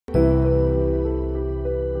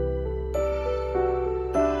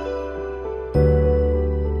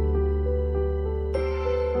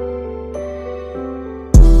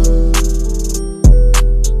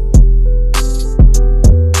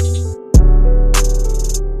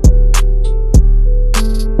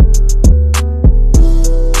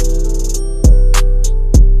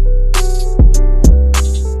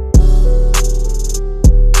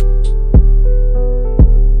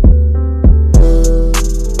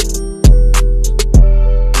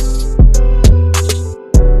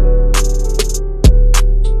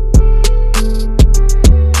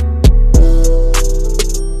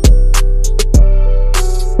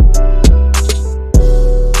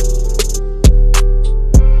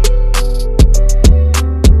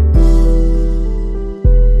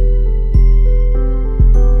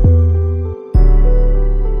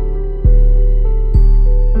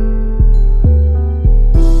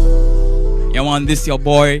everyone, this is your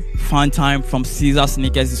boy Fun Time from Caesar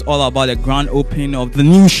Sneakers. It's all about the grand opening of the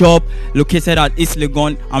new shop located at East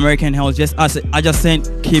Legon American House, just as adjacent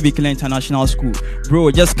KB Killer International School.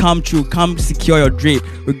 Bro, just come through, come secure your drape.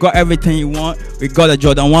 We got everything you want. We got the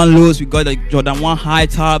Jordan 1 lows, we got the Jordan 1 high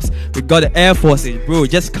tops, we got the Air Forces. Bro,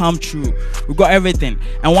 just come through. We got everything.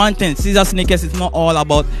 And one thing, Caesar Sneakers is not all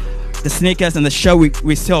about the sneakers and the shirt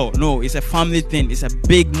we sell. No, it's a family thing. It's a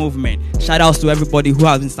big movement. Shout outs to everybody who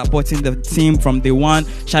has been supporting the team from day one.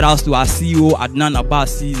 Shout outs to our CEO Adnan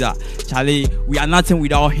Abbas Caesar. Charlie, we are nothing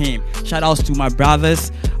without him. Shout outs to my brothers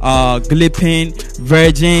Glippin,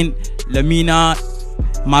 Virgin, Lamina,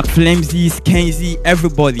 Mark Flamesies, Kenzie,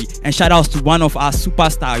 everybody. And shout outs to one of our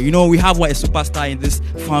superstars. You know, we have a superstar in this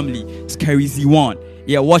family. It's Kerry Z1.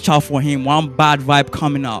 Yeah, watch out for him. One bad vibe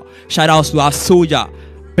coming out. Shout outs to our soldier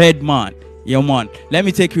Bedman. Yeah, man. Let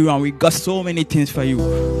me take you around. We got so many things for you.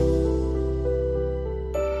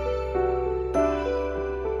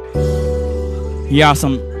 Here are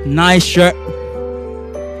some nice shirt.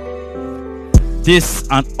 This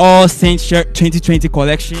an All Saints shirt 2020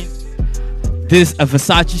 collection. This a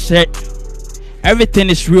Versace shirt. Everything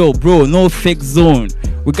is real, bro. No fake zone.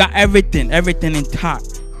 We got everything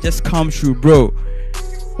intact. Just come through, bro.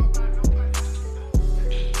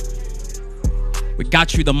 We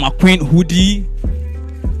got you the McQueen hoodie.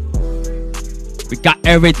 We got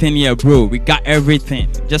everything here, bro. We got everything.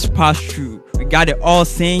 Just pass through. We got it All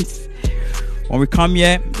Saints. When we come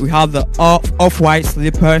here, we have the off-white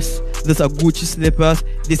slippers. These are Gucci slippers.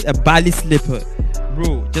 This a Bali slipper.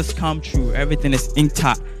 Bro, just come through. Everything is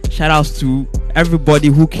intact. Shout outs to everybody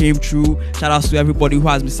who came through. Shout outs to everybody who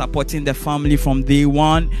has been supporting the family from day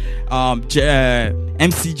one.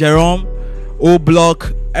 MC Jerome, O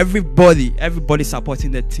Block, everybody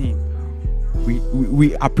supporting the team.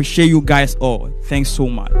 We appreciate you guys all. Thanks so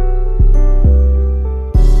much.